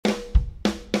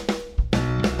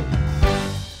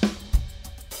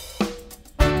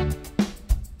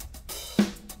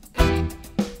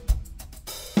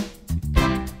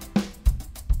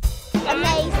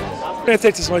The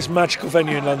theatre is the most magical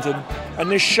venue in London,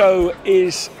 and this show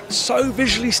is so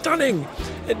visually stunning.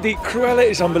 The Cruella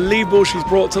is unbelievable. She's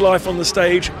brought to life on the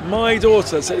stage. My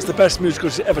daughter says it's the best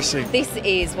musical she's ever seen. This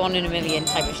is one in a million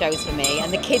type of shows for me,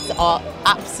 and the kids are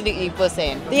absolutely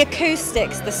buzzing. The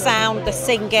acoustics, the sound, the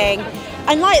singing,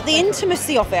 and like the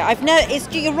intimacy of it. I've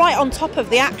noticed you're right on top of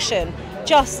the action.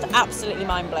 Just absolutely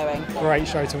mind-blowing. Great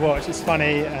show to watch. It's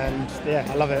funny and yeah,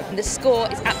 I love it. The score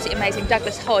is absolutely amazing.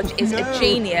 Douglas Hodge is a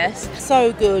genius.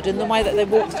 So good, and the way that they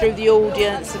walk through the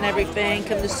audience and everything,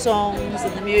 and the songs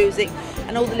and the music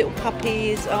and all the little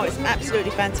puppies. Oh, it's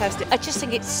absolutely fantastic. I just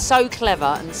think it's so clever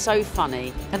and so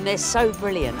funny, and they're so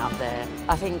brilliant up there.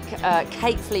 I think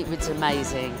Kate Fleetwood's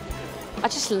amazing. I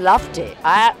just loved it.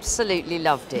 I absolutely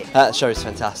loved it. That show is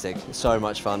fantastic. It's so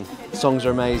much fun. The songs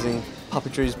are amazing.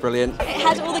 Puppetry is brilliant. It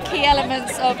had all the key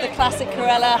elements of the classic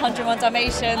Cruella, 101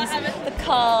 Dalmatians, the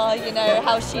car, you know,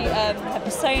 how she, her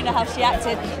persona, how she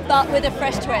acted, but with a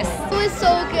fresh twist. It was so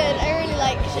good. I really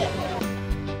liked it.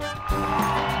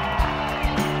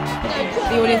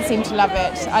 The audience seemed to love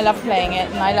it. I love playing it,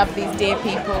 and I love these dear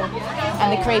people.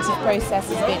 And the creative process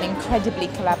has been incredibly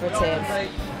collaborative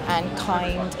and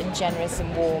kind and generous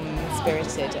and warm and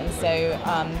spirited, and so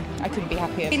I couldn't be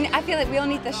happier. I feel like we all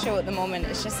need this show at the moment.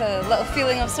 It's just a little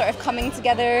feeling of sort of coming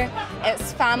together.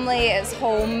 It's family, it's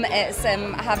home, it's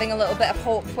having a little bit of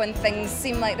hope when things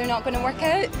seem like they're not going to work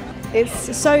out.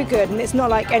 It's so good, and it's not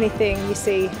like anything you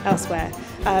see elsewhere.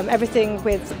 Everything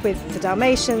with the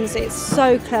Dalmatians, it's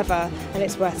so clever and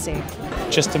it's worth seeing.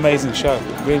 Just amazing show.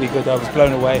 Really good. I was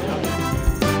blown away.